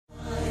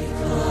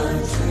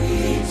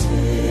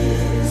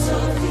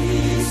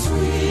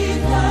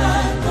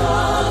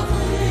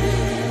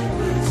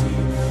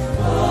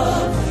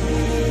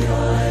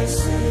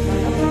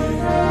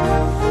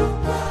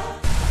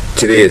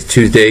Today is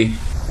Tuesday,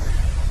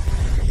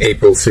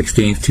 April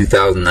 16th,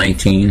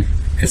 2019.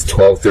 It's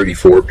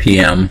 12:34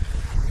 p.m.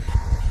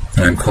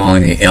 and I'm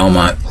calling the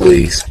Almont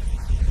police.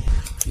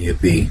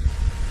 Yippee.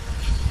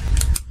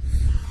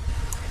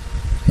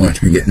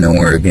 Watch me get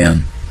nowhere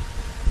again.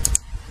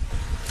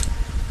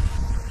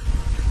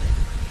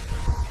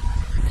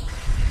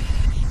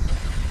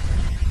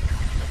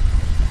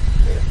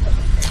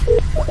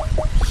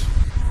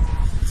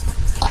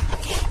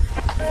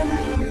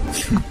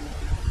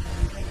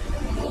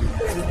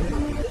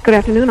 Good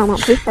afternoon,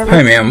 Almont Police Department.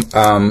 Hi,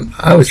 ma'am.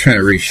 I was trying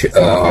to reach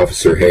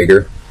Officer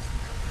Hagar.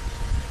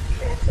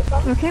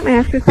 Okay, may I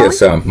ask who's calling?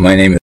 Yes, my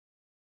name is...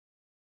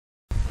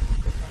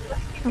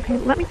 Okay,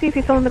 let me see if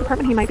he's still in the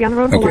department. He might be on the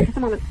road. Hold Okay. on just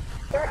a moment.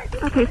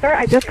 Okay, sir,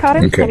 I just caught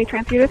him. Okay. Let me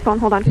transfer you his phone.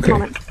 Hold on just a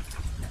moment.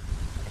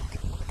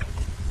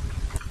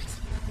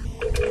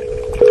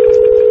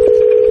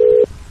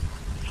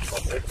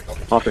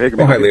 Officer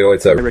Hagar, Oh, hi, Leo.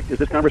 It's is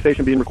this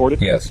conversation being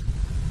recorded? Yes.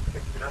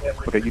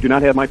 Okay, you do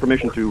not have my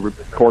permission to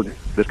record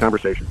this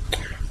conversation.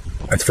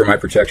 It's for my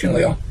protection,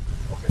 Leo.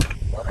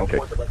 Okay.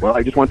 Well,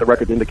 I just want the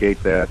record to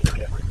indicate that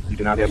you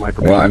do not have my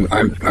permission.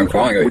 Well, I'm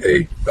calling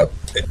a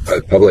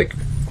public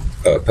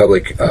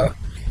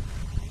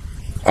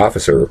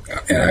officer,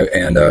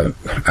 and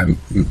I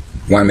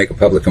want to make a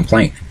public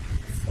complaint.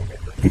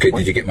 Okay.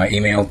 Did you get my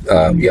email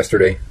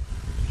yesterday?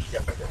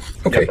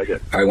 Okay. Yes, I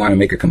did. I want to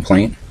make a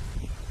complaint.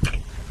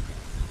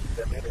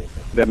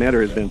 That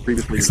matter has been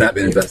previously... It's not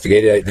been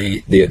investigated.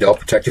 The Adult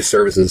Protective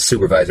Services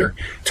supervisor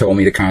told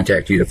me to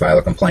contact you to file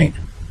a complaint.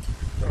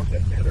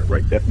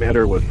 Right. That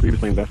matter was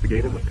previously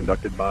investigated, was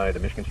conducted by the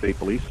Michigan State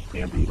Police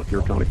and the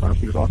Lapeer County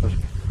Prosecutor's Office,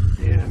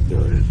 and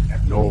there is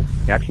no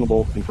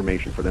actionable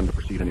information for them to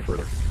proceed any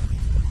further.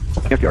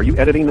 Nancy, are you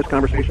editing this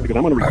conversation? Because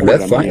I'm going to record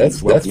That's it. fine. That's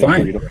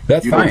fine.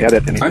 That's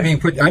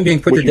fine. I'm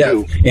being put to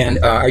death. And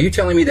are you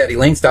telling me that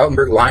Elaine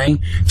Stoutenburg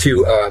lying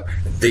to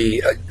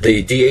the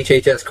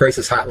DHHS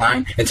CRISIS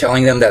HOTLINE and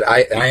telling them that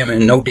I am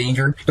in no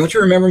danger? Don't you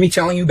remember me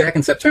telling you back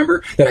in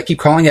September that I keep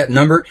calling that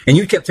number, and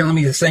you kept telling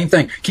me the same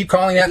thing? Keep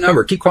calling that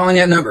number. Keep calling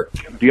that number.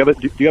 Do you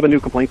have a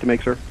new complaint to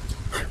make, sir?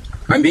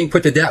 I'm being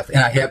put to death, and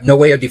I have no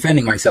way of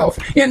defending myself.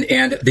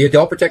 And the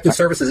Adult Protective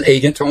Services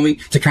agent told me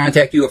to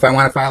contact you if I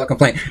want to file a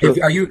complaint.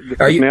 Are you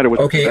telling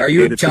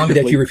me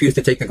that you refuse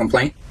to take the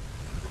complaint?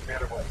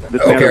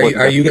 Okay,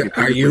 are you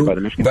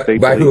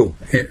by who?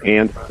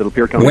 And the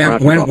Lapeer County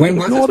when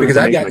was this? Because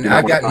I've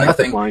got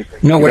nothing.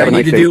 No, what I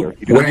need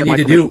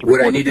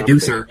to do,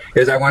 sir,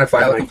 is I want to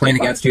file a complaint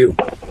against you.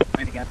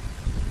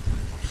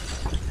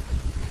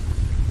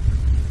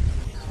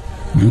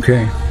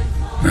 Okay,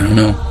 I don't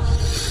know.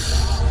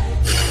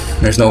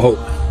 There's no hope.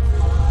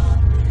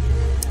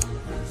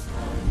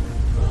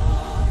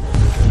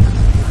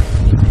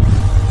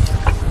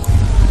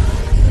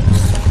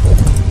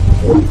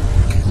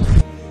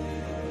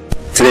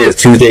 Today is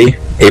Tuesday,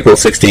 April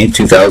 16th,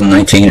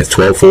 2019. It's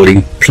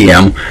 12:40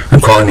 p.m.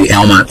 I'm calling the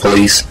Almont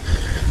police.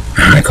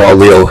 I called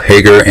Leo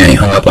Hagar and he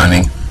hung up on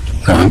me.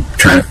 So I'm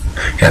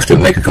have to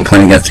make a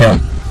complaint against him.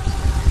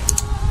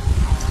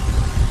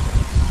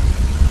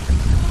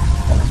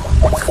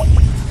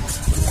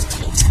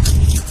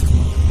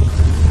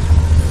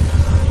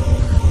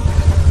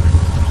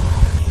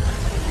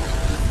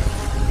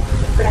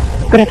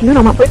 Good afternoon,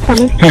 Almont Police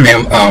Department. Hey,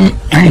 ma'am.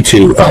 I need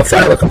to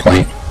file a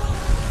complaint.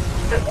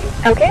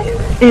 Okay.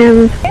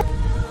 And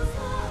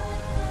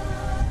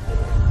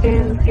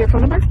your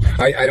phone number?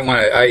 I don't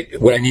want to.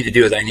 What I need to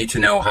do is I need to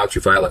know how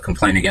to file a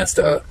complaint against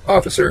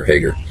Officer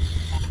Hagar.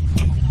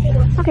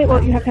 Okay.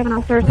 Well, you have to have an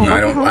officer. No,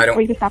 I don't.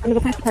 Or you can stop into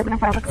the police department and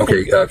file a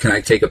complaint. Okay. Can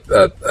I take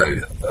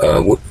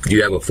do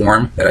you have a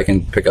form that I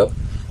can pick up?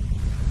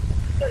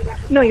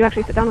 No, you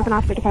actually sit down with an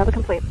officer to file the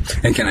complaint.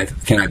 And can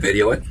I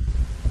video it?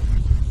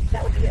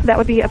 That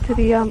would be up to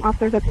the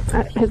officers at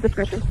his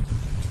discretion.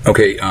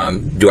 Okay.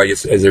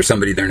 Is there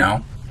somebody there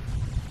now?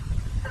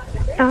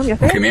 Yes,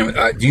 sir. Okay, ma'am.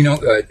 Do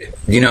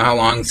you know how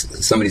long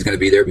somebody's going to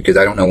be there? Because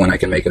I don't know when I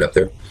can make it up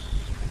there.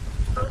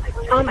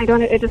 I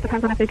don't. It just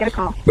depends on if they get a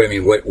call. But I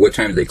mean, what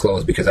time do they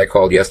close? Because I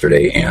called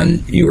yesterday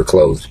and you were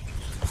closed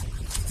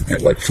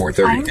at like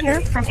 4:30. I'm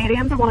here from 8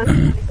 a.m. to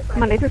 1,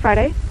 Monday through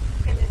Friday.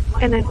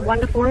 And then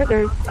 1 to 4,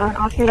 there's an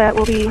officer that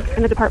will be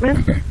in the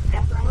department. Okay.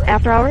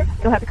 After hours,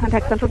 you'll have to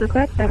contact Central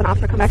Dispatch to have an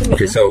officer come back and meet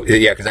you. Okay, so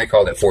yeah, because I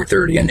called at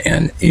 4:30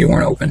 and you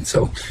weren't open,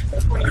 so.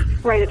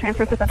 Right, it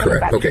transfers to Central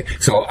Correct. Dispatch. Okay,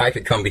 so I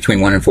could come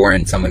between 1 and 4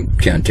 and someone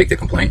can take the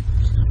complaint?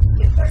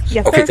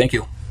 Yes, okay, sir. Thank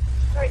you. All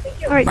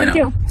right, Bye thank now.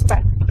 you.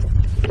 Bye.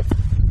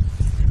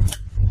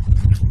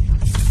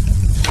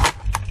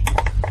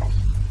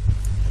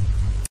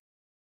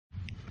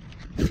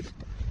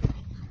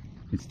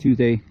 It's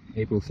Tuesday,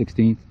 April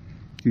 16th,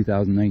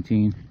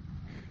 2019.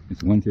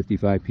 It's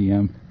 1:55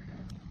 p.m.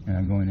 and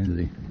I'm going into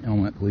the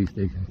Almont police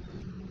station.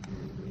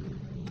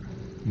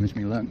 Wish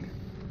me luck.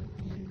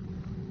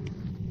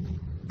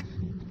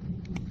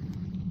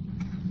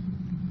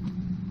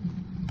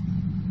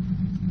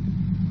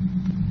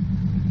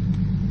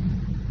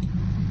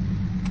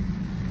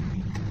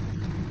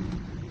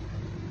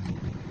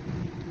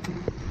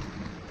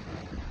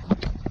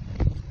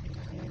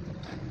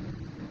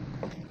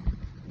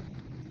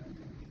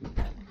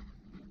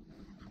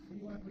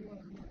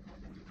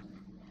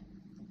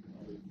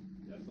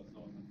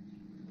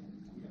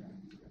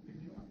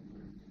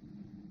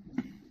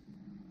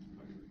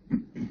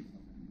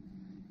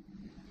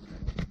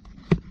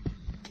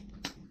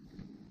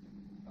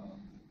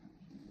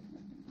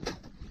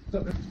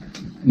 I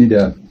need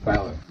to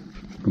file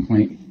a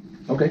complaint.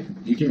 Okay,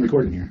 you can't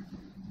record in here.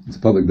 It's a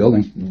public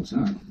building. No, it's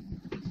not.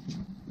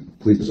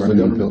 Police This is a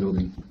department. government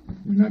building.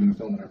 You're not going to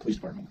film in our police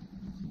department.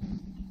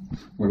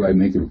 Where do I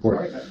make the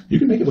report? You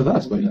can make it with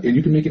us, but and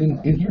you can make it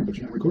in here, but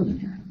you're not recording in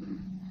here.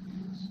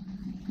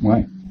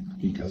 Why?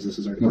 Because this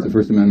is our What's department. the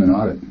First Amendment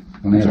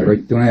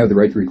audit? Don't I have the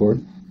right to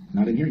record?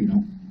 Not in here, you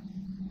don't.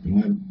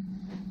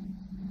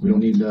 We don't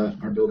need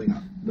our building,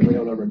 the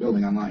layout of our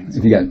building online.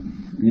 If you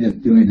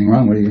didn't do anything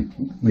wrong, what do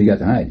you got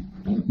to hide?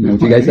 You know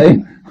what you guys say?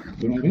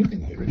 We don't have anything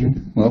to hide,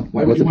 Richard. Well,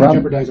 Why would what's you the want to problem?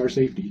 jeopardize our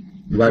safety?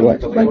 By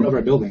what? The layout of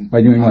our building.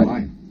 By doing what?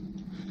 Online.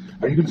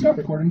 Are you going to stop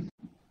recording?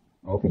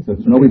 Okay, so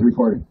nobody's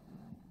recording.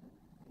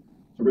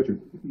 So,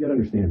 Richard, you got to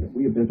understand that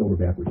we have bent over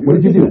backwards. What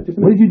did you do?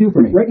 What did you do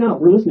for me? Right now,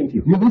 we're listening to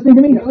you. You're listening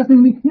to me? You're listening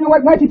to me? You know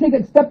what? Why don't you take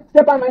a step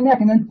on my neck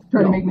and then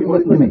try to make me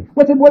listen to me?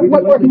 What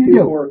more can you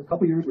do? For a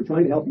couple years, we're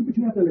trying to help you, but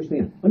you have to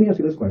understand. Let me ask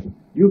you this question.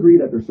 Do you agree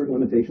that there's certain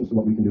limitations to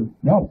what we can do?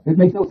 No, it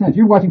makes no sense.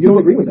 You're watching. You don't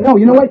agree with that? No,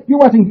 you know what? You're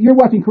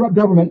watching corrupt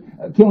government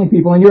killing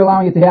people, and you're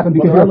allowing it to happen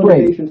because Well, you're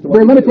afraid.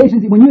 There are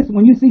limitations.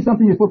 When you see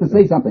something, you're supposed to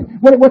say something.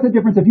 What's the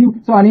difference if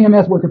you saw an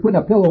EMS worker putting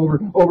a pillow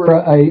over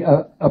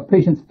a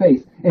patient's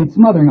face and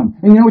smothering them?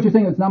 And you know what you're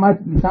saying? It's not my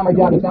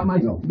job. It's not my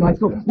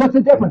school. What's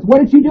the difference? What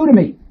did she do to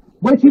me?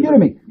 What did she do to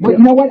me? Well, you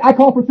know what? I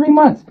called for 3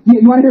 months.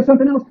 You want to hear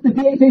something else? The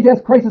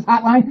DHHS CRISIS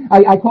HOTLINE.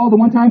 I called the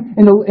one time,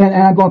 and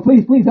I'm going,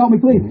 please help me,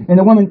 please. And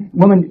the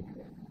woman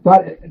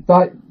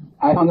thought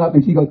I hung up,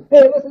 and she goes,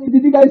 hey, listen,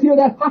 did you guys hear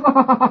that? Ha ha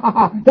ha ha ha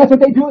ha. That's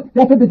what they do.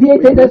 That's what the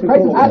DHHS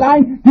CRISIS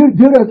HOTLINE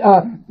do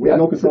to. We have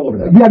no control over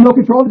that. You have no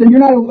control. Then you're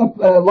not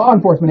a law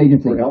enforcement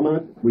agency. For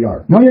Almont, we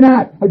are. No, you're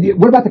not.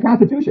 What about the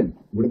Constitution?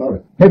 What about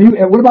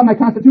it? What about my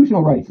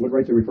constitutional rights? What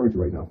rights are you referring to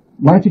right now?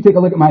 Why don't you take a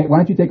look at my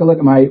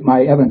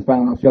evidence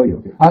file, and I'll show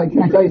you.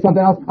 Can I tell you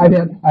something else? I've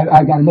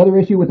got another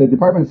issue with the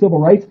Department of Civil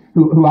Rights,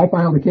 who I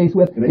filed a case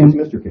with. And they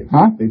dismissed your case.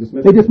 Huh? They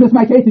dismissed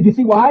my case. Did you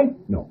see why?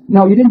 No.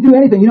 No, you didn't do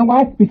anything. You know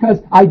why?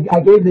 Because I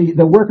gave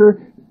the worker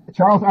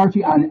Charles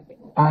Archie on.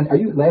 Are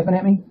you laughing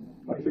at me?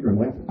 Why do you figure I'm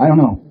laughing? I don't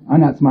know.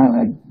 I'm not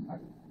smiling.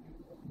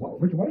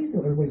 Richard, why do you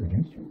feel everybody's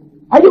against you?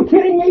 Are you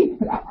kidding me?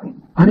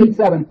 On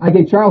 8/7, I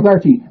gave Charles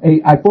Archie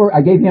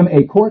I gave him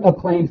a court of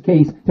claims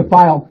case to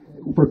file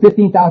for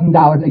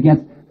 $15,000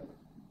 against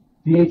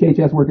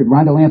DHHS workers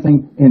Rhonda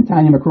Lansing and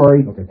Tanya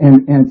McCrory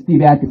and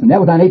Steve Atkinson.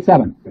 That was on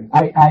 8/7.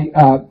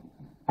 Okay.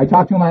 I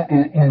talked to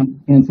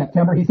him in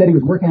September. He said he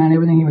was working on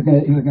everything. He was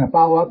going to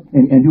follow up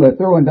and do a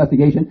thorough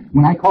investigation.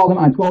 When I called him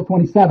on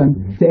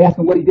 12/27 to ask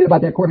him what he did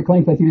about that court of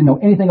claims, he didn't know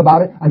anything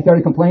about it. I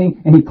started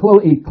complaining, and he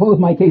closed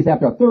my case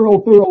after a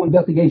thorough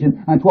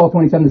investigation on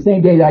 12/27, the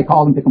same day that I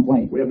called him to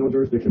complain. We have no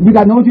jurisdiction. You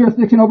got no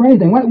jurisdiction over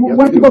anything. Why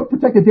don't you go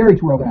protect the dairy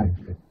twirl then?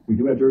 We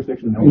do have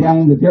jurisdiction. Yeah,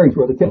 in the dairy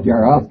twirl, the tip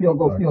jar. I'll steal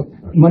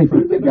money from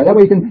the tip jar. That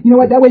way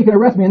that way you can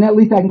arrest me, and at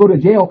least I can go to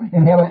jail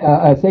and have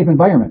a safe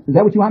environment. Is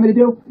that what you want me to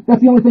do?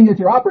 That's the only thing that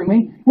you're offering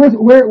me. How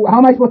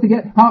am I supposed to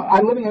get?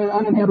 I'm living in an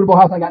uninhabitable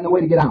house. I got no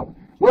way to get out.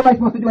 What am I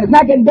supposed to do? It's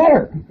not getting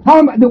better.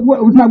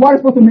 Was my water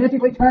supposed to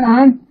magically turn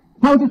on?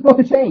 How is it supposed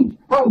to change?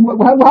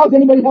 How's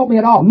anybody help me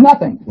at all?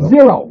 Nothing.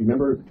 Zero.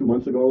 Remember 2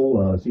 months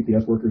ago,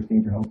 CPS workers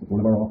came to your house with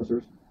one of our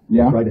officers?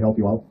 Yeah. Tried to help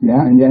you out?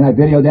 Yeah, and then I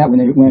videoed that when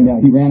he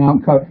ran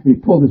out and he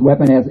pulled his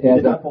weapon as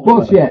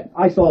bullshit.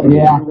 I saw the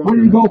Yeah. What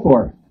did he go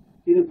for?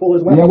 He didn't pull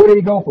his weapon. Yeah, what did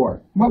he go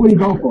for? What would he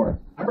go for?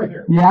 I'm right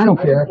here. Yeah, I don't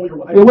care.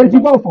 Yeah, what did you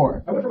go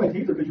for? I went for my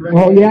taser because you're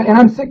Well, yeah, and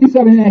I'm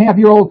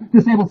 67-and-a-half-year-old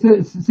disabled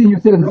senior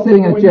citizen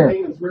sitting in a chair.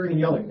 And swearing and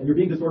yelling, and you're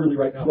being disorderly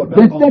right now.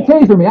 Then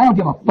taser me. I don't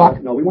give a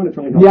fuck. No, we want to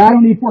try and help. Yeah, I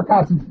don't need 4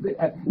 cops. You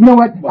know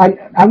what?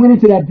 I went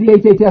into that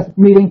DHHS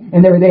meeting,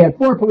 and they had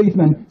 4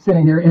 policemen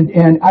sitting there,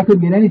 and I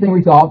couldn't get anything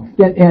resolved.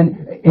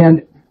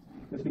 And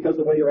it's because of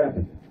the way you're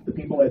acting. The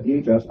people at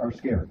DHS are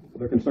scared.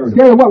 They're concerned.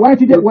 Scared of what? Why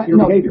don't you do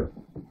your behavior?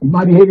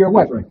 My behavior,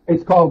 what? That's right.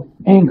 It's called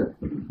anger.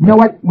 You know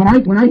what? When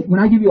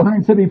I give you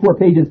 174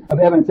 pages of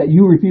evidence that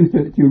you refuse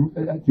to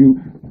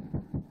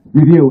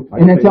review,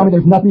 and then tell me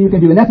there's nothing you can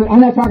do, and that's what I'm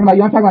not talking about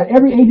you. I'm talking about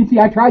every agency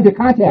I tried to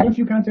contact. Why don't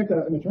you contact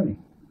an attorney?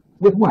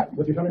 With what?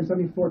 With your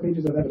 174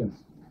 pages of evidence.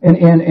 And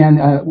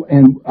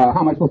how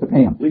am I supposed to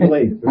pay them? Legal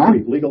aid.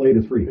 Free. Legal aid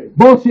is free.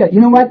 Bullshit.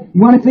 You know what?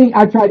 You want to see?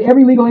 I've tried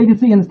every legal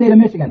agency in the state of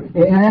Michigan,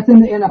 and that's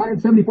in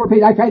 174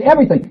 pages. I tried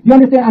everything. You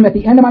understand? I'm at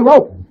the end of my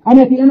rope.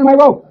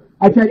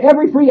 I tried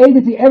every free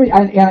agency,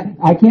 and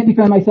I can't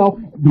defend myself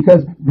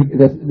because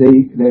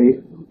the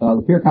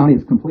Lapeer County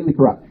is completely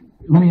corrupt.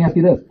 Let me ask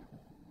you this: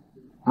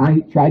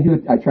 I tried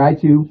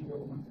to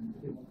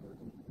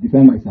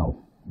defend myself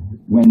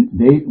when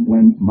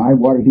my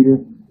water heater,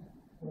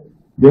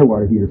 their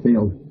water heater,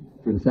 failed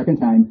for the second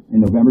time in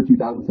November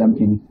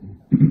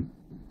 2017.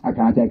 I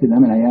contacted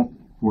them and I asked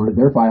for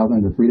their files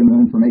under the Freedom of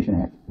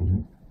Information Act.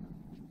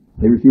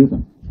 They refused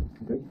them.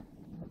 Okay.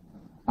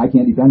 I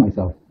can't defend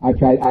myself. I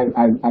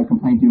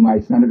complained to my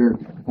senator.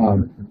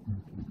 And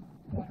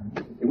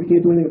we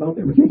can't do anything about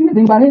that. We can't do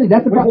anything about anything.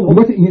 That's the problem.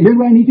 Here's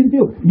what I need you to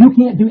do. You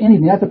can't do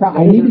anything. That's the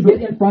problem. I need to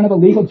get in front of a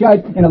legal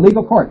judge in a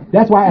legal court.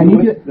 That's why I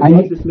need you. The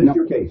judge dismissed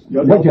your case.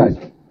 What judge?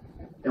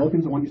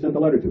 Elkins, the one you sent the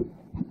letter to.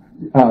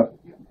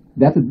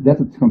 That's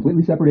a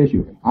completely separate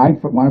issue. I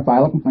want to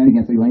file a complaint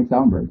against Elaine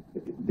Stoutenburg.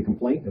 The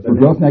complaint is for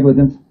gross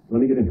negligence.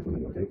 Let me get into it for a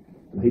minute, okay?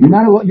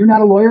 You're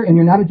not a lawyer and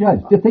you're not a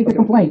judge. Just take the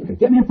complaint. Okay.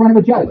 Get me in front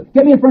of a judge.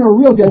 Get me in front of a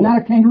real judge, not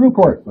a kangaroo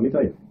court. Let me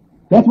tell you.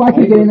 That's why I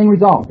can't get anything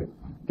resolved. Okay.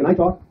 Can I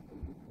talk?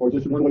 Or is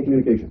this one-way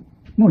communication?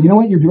 No, you know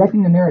what? You're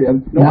directing the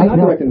narrative. No, I'm not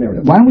directing the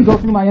narrative. Why don't we go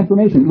through my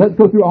information? Let's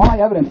go through all my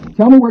evidence.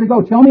 Tell me where to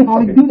go. Tell me how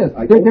to do this.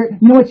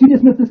 You know what? She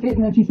dismissed this case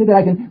and then she said that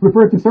I can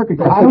refer it to circuit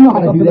court. I don't know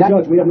how to do that.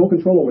 Judge, we have no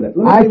control over that.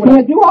 I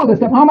can't do all this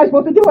stuff. How am I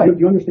supposed to do it? Do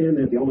you understand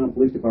that the Almont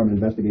Police Department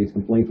investigates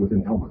complaints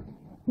within Almont?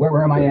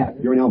 Where am I at?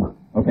 You're in Almont.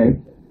 Okay.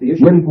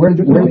 Where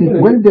did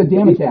the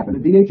damage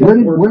happen? The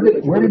DHS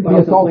where did the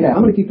assault happen?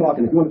 I'm going to keep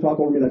talking. If you want to talk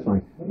over me, that's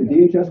fine. The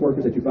DHS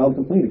workers that you filed a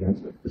complaint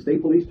against, the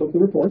state police took the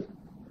report.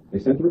 They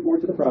sent the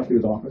report to the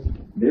prosecutor's office.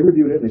 They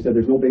reviewed it and they said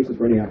there's no basis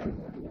for any action.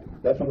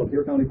 That's from the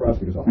Lapeer County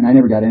prosecutor's office. And I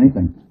never got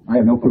anything. I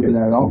have no proof of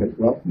that at all. Okay.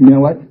 Well, you know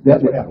what?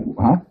 That's what happened.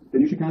 Huh?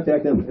 Then you should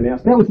contact them and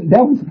ask them.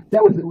 That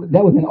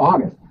was in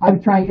August. I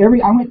was trying you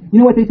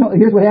know what they told?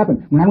 Here's what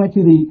happened. When I went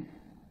to the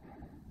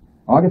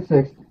August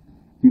 6th,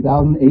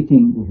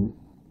 2018,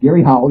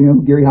 Gary Howell, you know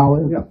who Gary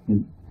Howell is? Yeah.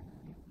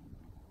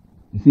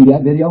 You see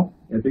that video?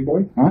 At Big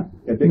Boy? Huh?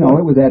 At Big No, Boy?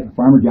 it was at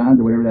Farmer John's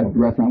or whatever that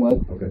restaurant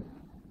was. Okay.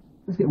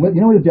 You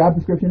know what his job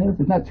description is?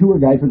 It's not tour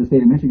guide for the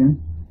state of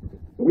Michigan.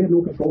 But we have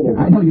no control over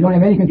it. I know you don't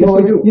have any control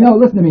Yes, over we it. do. You know,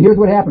 listen to me. Here's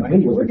what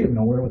happened. We're getting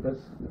nowhere with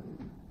this.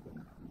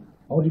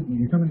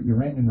 You're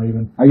ranting and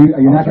raving. Are you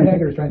not Officer going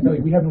Hagar is trying to tell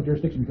you we have no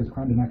jurisdiction because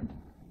crime did not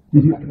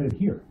committed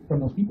here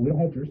from those people. We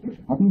don't have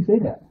jurisdiction. How can you say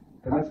that?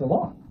 Because that's the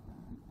law.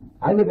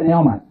 I live in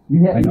Almont.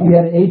 You had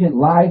an agent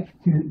lie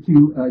to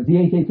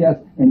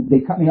DHHS, and they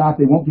cut me off.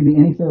 They won't give me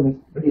any service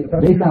based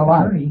on a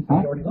lie.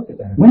 Huh? Already looked at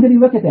that. When did he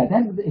look at that?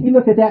 He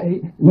looked at that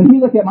when he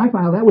looked at my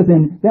file. That was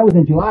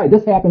in July.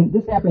 This happened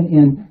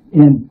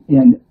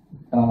in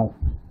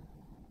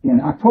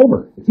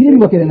October. He didn't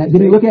look at it.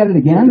 Did he look at it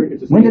again?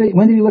 When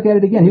did he look at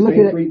it again? He looked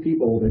at it. 3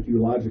 people that you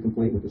lodged a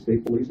complaint with the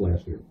state police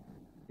last year.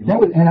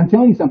 And I'm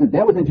telling you something.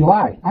 That was in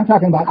July. I'm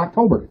talking about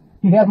October.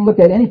 He hasn't looked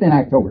at anything in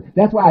October.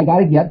 That's why I got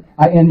to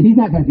and he's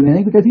not going to do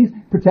anything because he's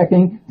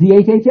protecting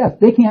DHHS.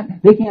 They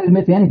can't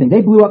admit to anything.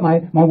 They blew up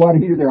my water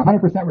heater. They're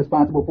 100%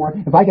 responsible for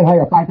it. If I could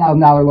hire a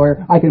 $5,000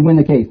 lawyer, I could win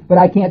the case. But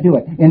I can't do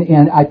it.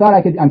 And I thought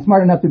I could. I'm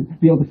smart enough to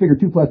be able to figure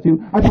 2 +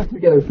 2. I put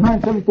together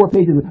 174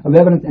 pages of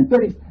evidence and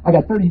 30.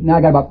 Now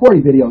I got about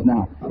 40 videos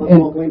now. How about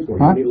small claims court?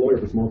 You need a lawyer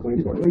for small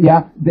claims court.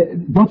 Yeah.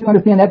 Don't you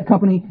understand that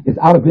company is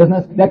out of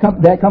business? That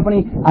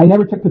company, I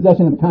never took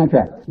possession of the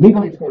contract.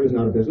 Legally, Claims court is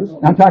not a business.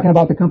 I'm talking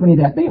about the company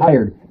that they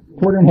hired.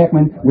 Porter and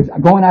Heckman was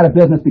going out of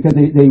business because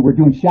they were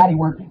doing shoddy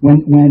work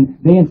when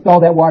they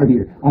installed that water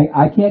heater.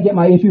 I can't get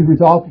my issues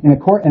resolved in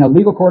a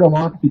legal court of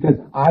law because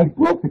I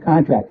broke the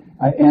contract.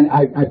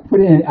 I put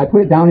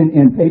it down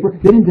in paper.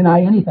 They didn't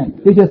deny anything.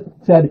 They just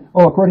said,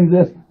 oh, according to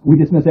this, we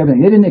dismiss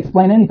everything. They didn't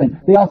explain anything.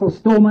 They also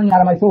stole money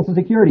out of my Social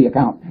Security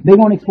account. They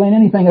won't explain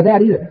anything of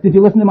that either. Did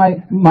you listen to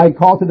my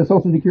call to the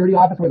Social Security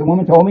office where the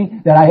woman told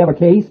me that I have a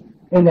case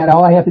and that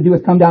all I have to do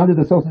is come down to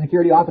the Social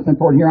Security office in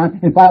Port Huron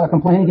and file a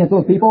complaint against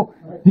those people?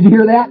 Did you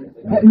hear that?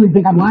 You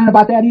think I'm lying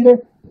about that either?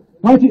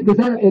 Why don't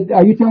you?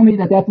 Are you telling me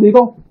that that's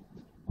legal?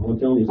 I'm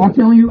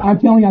telling you. I'm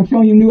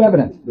showing you new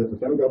evidence. The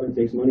federal government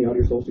takes money out of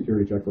your Social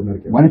Security check for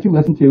Medicare. Why don't you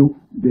listen to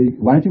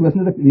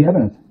the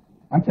evidence?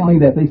 I'm telling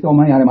you that they stole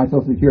money out of my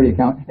Social Security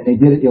account and they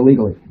did it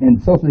illegally. And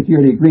Social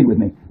Security agreed with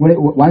me. Why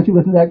don't you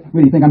listen to that?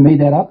 What, do you think I made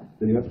that up?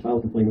 Then you have to file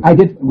a complaint with I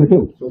did with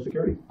who? Social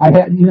Security.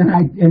 And you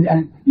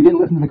didn't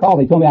listen to the call.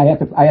 They told me I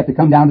have to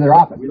come down to their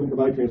office. We don't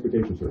provide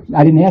transportation service.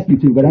 I didn't ask you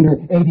to, but under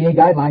ADA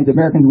guidelines,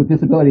 Americans with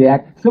Disability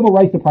Act, Civil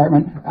Rights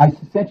Department, I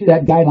sent you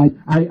that guidelines.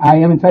 I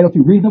am entitled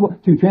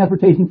to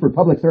transportation for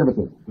public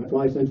services. That's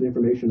why I sent you the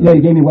information. Yeah,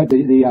 you gave me what the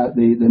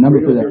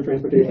number for that.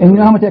 And you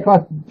know how much that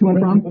costs to and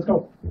from? Let's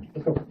go.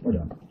 We're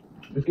done.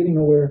 Just getting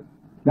nowhere.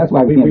 That's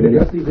why we can't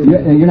video.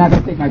 You're not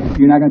going to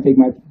take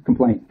my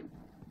complaint.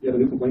 You have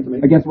a new complaint to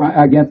make? Against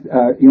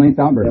Elaine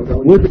Stoutenburg.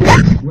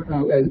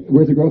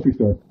 Where's the grocery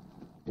store?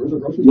 Where's the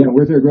grocery store? Yeah,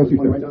 where's there a grocery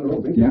store? Right down the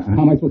road. Yeah,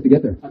 how am I supposed to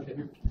get there?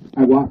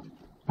 I walked.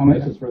 How much?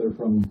 This is further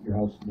from your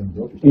house than the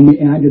grocery store.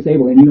 And I'm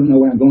disabled, and you don't know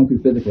what I'm going through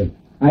physically.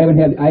 I haven't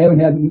had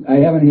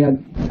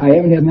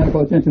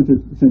medical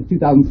attention since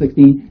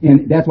 2016,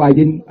 and that's why I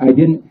didn't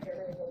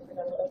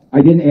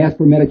ask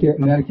for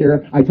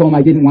Medicare. I told them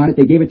I didn't want it.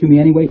 They gave it to me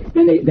anyway.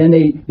 Then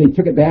they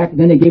took it back.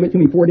 Then they gave it to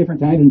me 4 different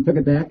times and took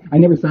it back. I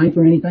never signed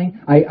for anything.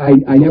 I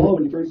never.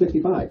 When you turned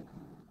 65.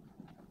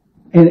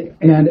 And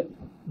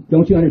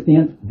don't you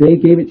understand? They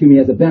gave it to me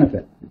as a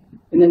benefit,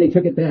 and then they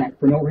took it back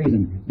for no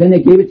reason. Then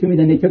they gave it to me.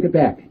 Then they took it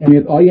back. And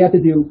if all you have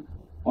to do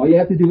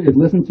is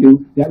listen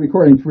to that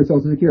recording for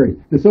Social Security.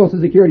 The Social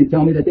Security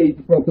tell me that they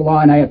broke the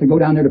law, and I have to go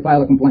down there to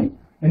file a complaint.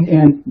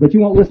 But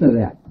you won't listen to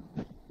that.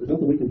 There's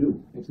nothing we can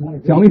do. It's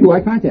not Tell me who I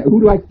contact. Who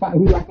do I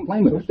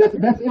complain with?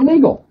 That's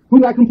illegal. Who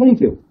do I complain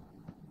to?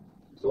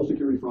 Social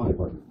Security Fraud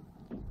Department.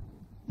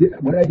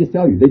 What did I just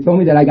tell you? They told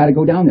me that I got to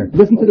go down there.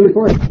 Listen to the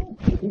recording.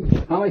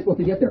 How am I supposed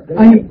to get there?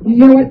 You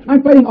know what?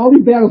 I'm fighting all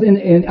these battles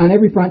on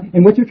every front,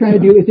 and what you're trying to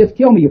do is just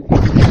kill me. You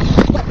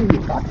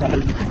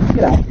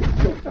Get out.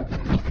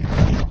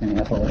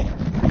 Asshole.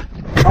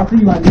 I'll see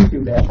you on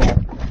YouTube, asshole.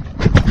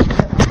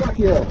 Fuck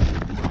you.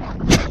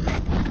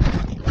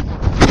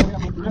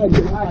 I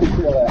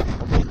feel that.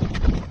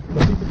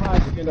 Don't be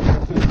surprised if you end up in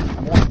a suit.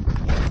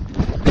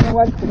 You know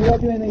what? If you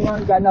don't do anything wrong,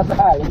 you got nothing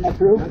to hide. Isn't that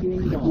true? What did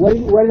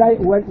you?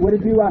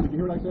 Did you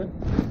hear what I said?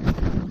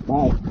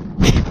 Bye.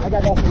 I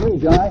got nothing to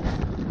lose, don't I?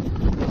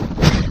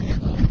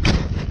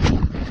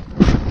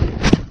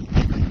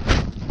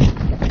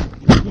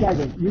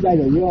 You guys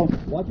are real.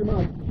 Watch your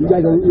mouth. You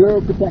guys are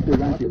real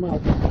protectors, aren't you?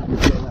 Watch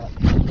your mouth.